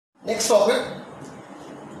Next topic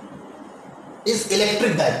is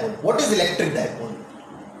electric dipole. What is electric dipole?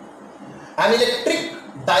 An electric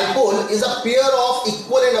dipole is a pair of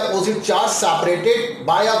equal and opposite charge separated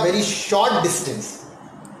by a very short distance.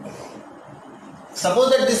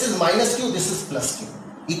 Suppose that this is minus q, this is plus q.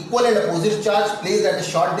 Equal and opposite charge placed at a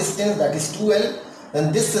short distance, that is 2L.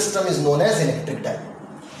 Then this system is known as electric dipole.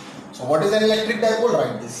 So what is an electric dipole?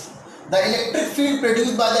 Write this. The electric field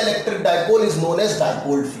produced by the electric dipole is known as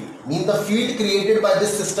dipole field. Means the field created by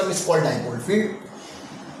this system is called dipole field.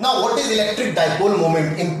 Now what is electric dipole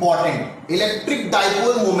moment? Important. Electric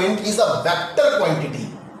dipole moment is a vector quantity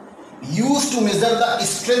used to measure the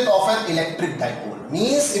strength of an electric dipole.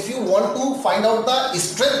 Means if you want to find out the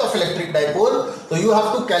strength of electric dipole, so you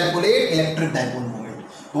have to calculate electric dipole moment.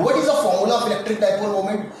 So what is the formula of electric dipole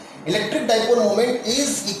moment? Electric dipole moment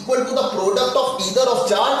is equal to the product of either of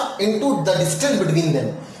charge into the distance between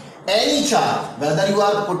them. Any charge, whether you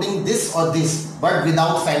are putting this or this, but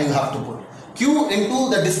without sign you have to put q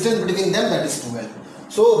into the distance between them, that is 2L.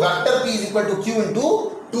 So vector p is equal to q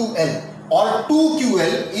into 2L, or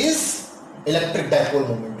 2QL is electric dipole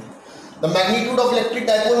moment. The magnitude of electric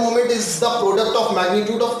dipole moment is the product of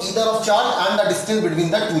magnitude of either of charge and the distance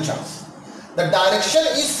between the two charges. The direction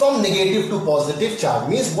is from negative to positive charge.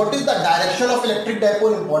 Means what is the direction of electric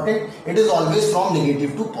dipole? Important. It is always from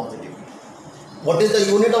negative to positive. What is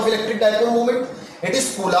the unit of electric dipole moment? It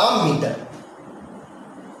is coulomb meter.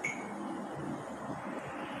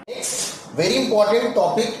 Next, very important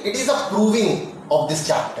topic. It is a proving of this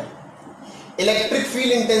chapter. Electric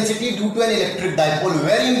field intensity due to an electric dipole.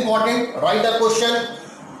 Very important. Write a question.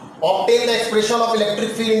 Obtain the expression of electric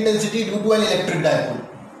field intensity due to an electric dipole.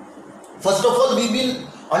 First of all, we will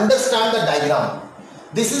understand the diagram.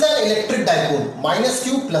 This is an electric dipole, minus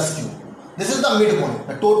q plus q. This is the midpoint.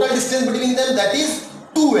 The total distance between them, that is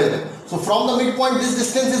 2L. So from the midpoint, this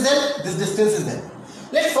distance is L, this distance is L.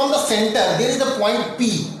 Let's from the center, there is the point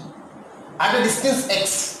P at a distance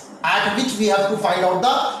x, at which we have to find out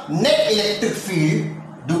the net electric field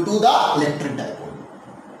due to the electric dipole.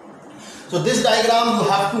 So this diagram, you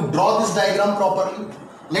have to draw this diagram properly.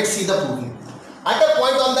 Let's see the proving. At a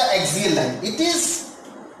point on the axial line, it is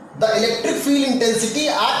the electric field intensity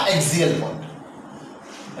at axial point.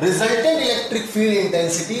 Resultant electric field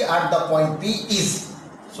intensity at the point P is,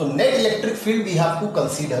 so net electric field we have to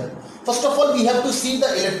consider. First of all, we have to see the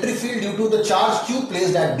electric field due to the charge q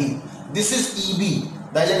placed at D. This is EB,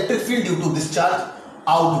 the electric field due to this charge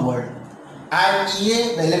outward. At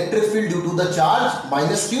EA, the electric field due to the charge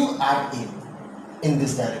minus q at A in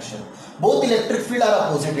this direction. Both electric field are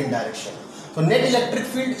opposite in direction. So net electric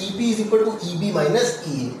field EP is equal to EB minus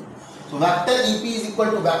EA. So vector EP is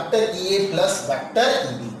equal to vector EA plus vector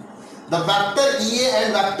EB. The vector EA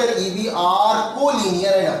and vector EB are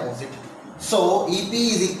collinear and opposite. So EP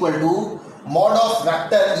is equal to mod of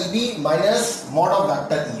vector EB minus mod of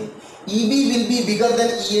vector EA. EB will be bigger than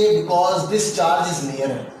EA because this charge is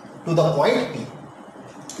nearer to the point P.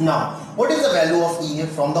 Now, what is the value of EA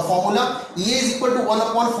from the formula? EA is equal to 1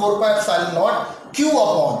 upon 4 pi epsilon naught Q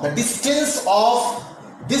upon the distance of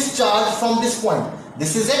this charge from this point.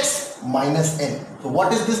 This is x minus L. So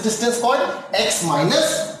what is this distance called? X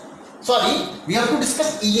minus, we have to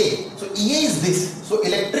discuss EA. So EA is this. So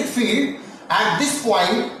electric field at this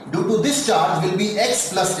point due to this charge will be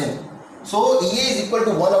x plus L. So EA is equal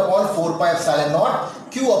to 1 upon 4 pi epsilon naught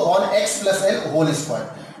Q upon x plus L whole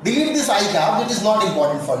square. Delete this I cap, which is not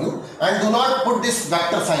important for you, and do not put this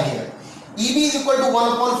vector sign here. EB is equal to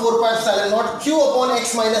 1 upon 4 pi epsilon naught Q upon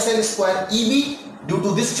x minus L square. EB due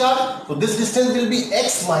to this charge, so this distance will be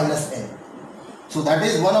x minus L. So that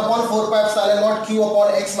is 1 upon 4 pi epsilon naught Q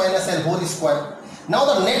upon x minus L whole square. Now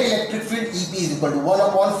the net electric field EP is equal to 1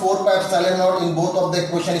 upon 4 pi epsilon naught, in both of the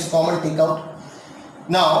equation is common, take out.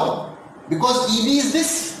 Now because EB is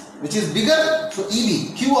this, which is bigger, so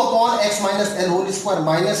EB Q upon x minus L whole square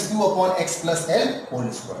minus Q upon x plus L whole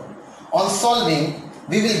square. On solving,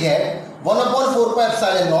 we will get 1 upon 4 pi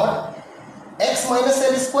epsilon naught x minus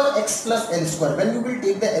L square x plus L square. When you will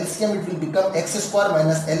take the LCM, it will become x square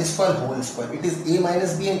minus L square whole square. It is A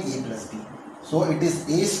minus B and A plus B. So it is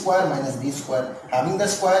A square minus B square. Having the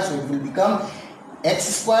square, so it will become x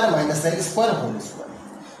square minus L square whole square.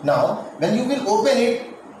 Now when you will open it,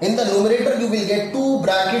 in the numerator you will get 2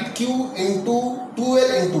 bracket q into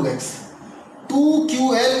 2L into x.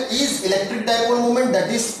 2QL is electric dipole moment, that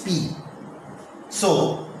is P.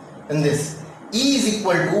 So in this, E is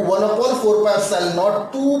equal to 1 upon 4 pi epsilon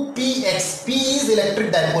naught 2px. P is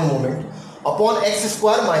electric dipole moment upon x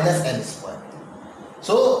square minus L square.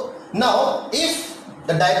 So now if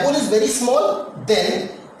the dipole is very small, then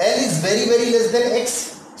L is very less than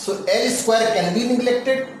x. So L square can be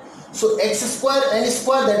neglected. So x square n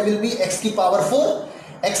square, that will be x ki power 4.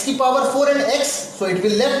 X ki power 4 and x, so it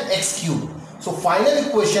will left x cube. So final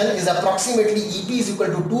equation is approximately EP is equal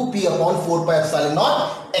to 2p upon 4 pi epsilon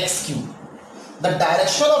naught x cube. The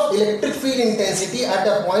direction of electric field intensity at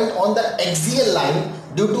a point on the axial line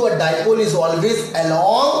due to a dipole is always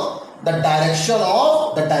along the direction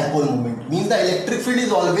of the dipole moment. Means the electric field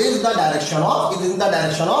is always in the direction of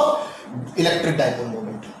electric dipole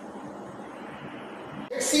moment.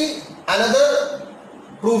 Let's see another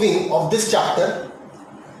proving of this chapter.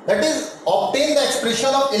 That is, obtain the expression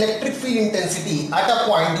of electric field intensity at a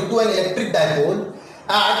point due to an electric dipole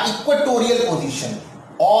at equatorial position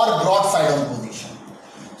or broadside-on position.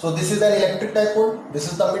 So this is an electric dipole,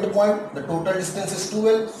 this is the midpoint, the total distance is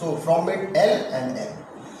 2L, so from mid L and L.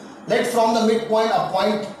 Let from the midpoint a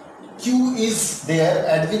point Q is there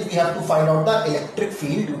at which we have to find out the electric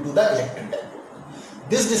field due to the electric dipole.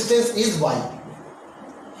 This distance is Y.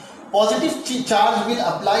 Positive charge will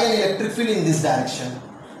apply an electric field in this direction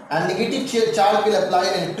and negative charge will apply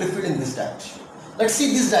an electric field in this direction. Let's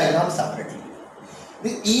see this diagram separately. The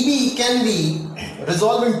EB can be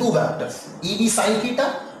resolved in two vectors, EB sin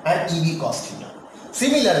theta and EB cos theta.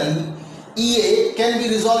 Similarly, EA can be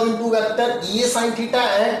resolved in two vectors, EA sin theta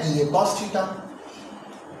and EA cos theta.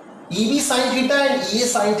 EB sin theta and EA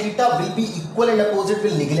sin theta will be equal and opposite,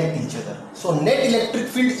 will neglect each other. So net electric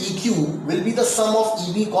field EQ will be the sum of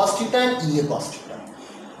EB cos theta and EA cos theta.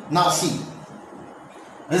 Now see,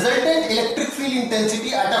 resultant electric field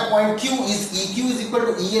intensity at a point Q is EQ is equal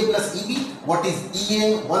to EA plus EB. What is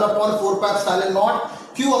EA? 1 upon 4 pi epsilon naught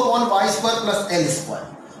Q upon y square plus L square.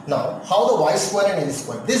 Now, how the y square and L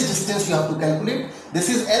square? This distance you have to calculate. This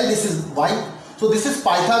is L, this is y. So this is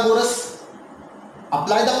Pythagoras.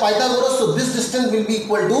 Apply the Pythagoras. So this distance will be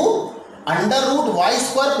equal to under root y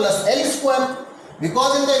square plus L square.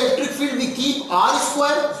 Because in the electric field we keep r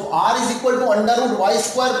square, so r is equal to under root y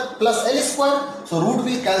square plus L square, so root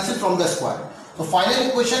will cancel from the square. So final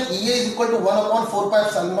equation EA is equal to 1 upon 4 pi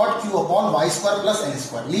epsilon naught Q upon y square plus L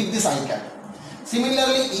square. Leave this I cap.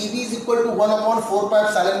 Similarly, EB is equal to 1 upon 4 pi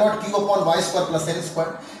epsilon naught Q upon y square plus L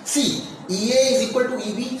square. See, EA is equal to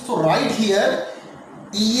EB, so right here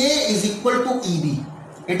EA is equal to EB.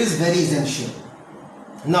 It is very essential.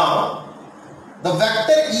 Now, the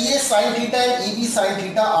vector EA sin theta and EB sin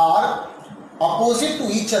theta are opposite to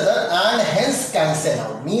each other and hence cancel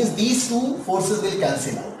out. Means these two forces will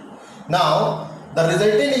cancel out. Now, the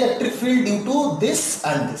resultant electric field due to this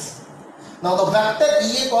and this. Now, the vector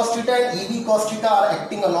EA cos theta and EB cos theta are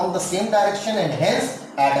acting along the same direction and hence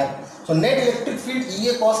add up. So, net electric field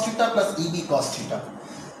EA cos theta plus EB cos theta.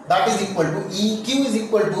 That is equal to EQ is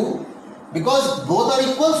equal to, because both are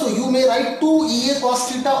equal, so you may write 2 EA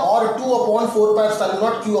cos theta or 2 upon 4 pi epsilon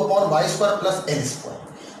naught Q upon y square plus L square.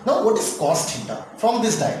 Now what is cos theta? From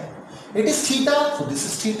this diagram, it is theta, so this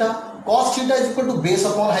is theta. Cos theta is equal to base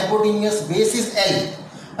upon hypotenuse, base is L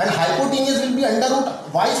and hypotenuse will be under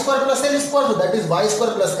root y square plus L square, so that is y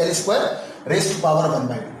square plus L square raised to power 1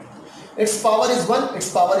 by 2. Its power is 1,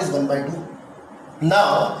 its power is 1 by 2.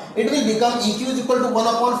 Now it will become EQ is equal to 1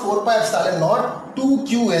 upon 4 pi epsilon naught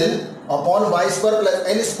 2QL upon y square plus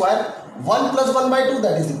L square, 1 plus 1 by 2,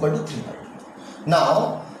 that is equal to 3 by 2.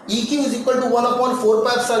 Now EQ is equal to 1 upon 4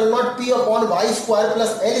 pi epsilon naught P upon y square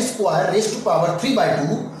plus L square raised to power 3 by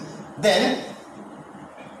 2. Then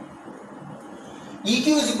EQ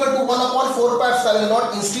is equal to 1 upon 4 pi epsilon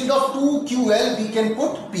naught, instead of 2QL we can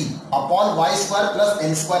put P upon y square plus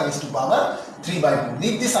L square raised to power 3 by 2.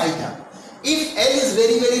 Leave this I cap. If L is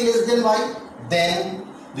very less than y, then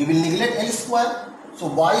we will neglect L square. So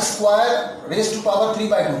y square raised to power 3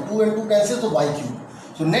 by 2. 2 and 2 cancel, so y cube.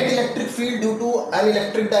 So net electric field due to an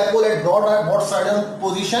electric dipole at broadside-on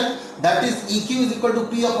position, that is EQ is equal to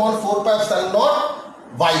P upon 4 pi epsilon naught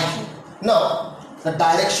y cube. Now the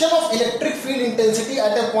direction of electric field intensity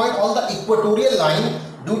at a point on the equatorial line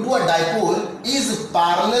due to a dipole is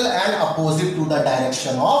parallel and opposite to the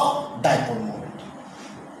direction of dipole moment.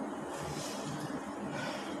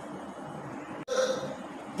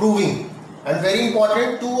 Proving, and very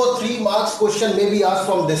important, 2 or 3 marks question may be asked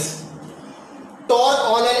from this. Torque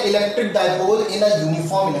on an electric dipole in a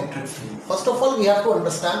uniform electric field. First of all, we have to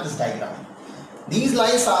understand this diagram. These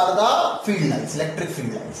lines are the field lines, electric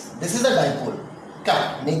field lines. This is a dipole,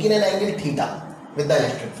 okay, making an angle theta with the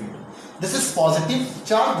electric field. This is positive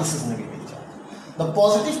charge, this is negative charge. The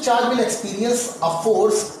positive charge will experience a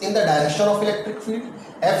force in the direction of electric field,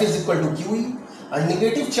 F is equal to QE. And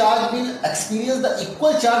negative charge will experience the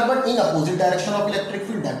equal charge but in opposite direction of electric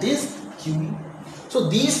field, that is QE. So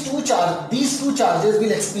these two charges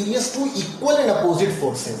will experience two equal and opposite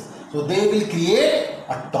forces. So they will create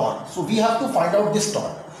a torque. So we have to find out this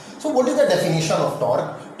torque. So what is the definition of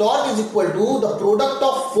torque? Torque is equal to the product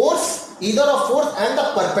of force, either of force and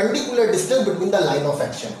the perpendicular distance between the line of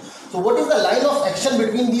action. So what is the line of action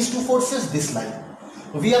between these two forces? This line.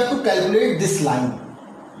 We have to calculate this line.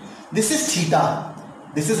 This is theta.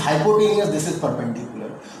 This is hypotenuse. This is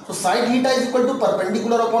perpendicular. So sine theta is equal to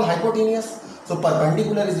perpendicular upon hypotenuse. So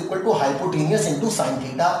perpendicular is equal to hypotenuse into sine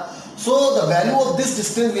theta. So the value of this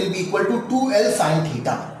distance will be equal to 2L sine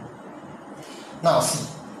theta. Now see.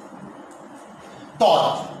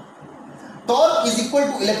 Torque. Torque is equal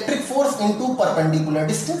to electric force into perpendicular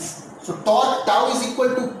distance. So torque tau is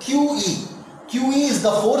equal to QE. QE is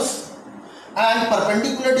the force and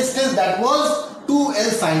perpendicular distance, that was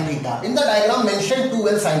 2L sine theta. In the diagram mentioned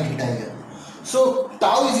 2L sine theta here. So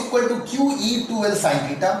tau is equal to QE 2L sine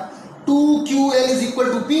theta. 2QL is equal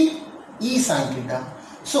to P E sine theta.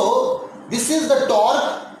 So this is the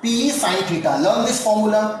torque P E sine theta. Learn this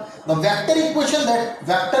formula. The vector equation, that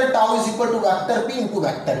vector tau is equal to vector P into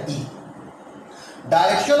vector E.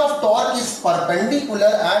 Direction of torque is perpendicular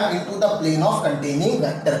and into the plane of containing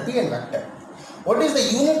vector P and vector. What is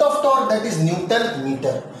the unit of torque? That is Newton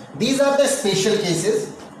meter. These are the special cases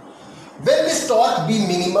when this torque be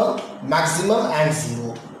minimum, maximum and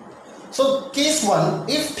zero. So case 1,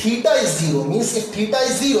 if theta is 0, means if theta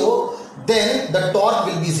is 0, then the torque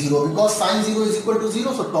will be 0, because sine 0 is equal to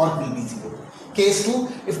 0, so torque will be 0. Case 2,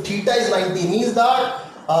 if theta is 90, means that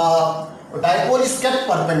dipole is kept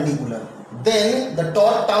perpendicular, then the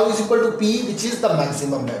torque tau is equal to P, which is the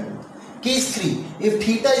maximum value. Case 3, if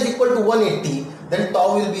theta is equal to 180, then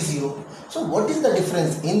tau will be 0. So what is the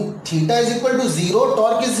difference? In theta is equal to 0,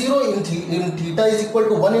 torque is 0. In theta is equal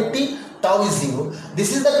to 180, tau is 0.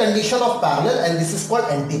 This is the condition of parallel, and this is called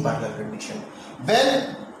anti-parallel condition.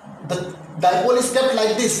 When the dipole is kept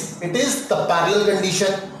like this, it is the parallel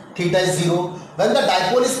condition, theta is 0. When the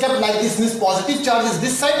dipole is kept like this, means positive charge is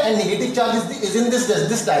this side and negative charge is in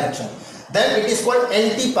this direction, then it is called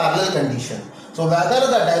anti-parallel condition. So whether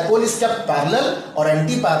the dipole is kept parallel or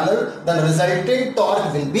anti-parallel, the resultant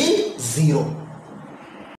torque will be 0.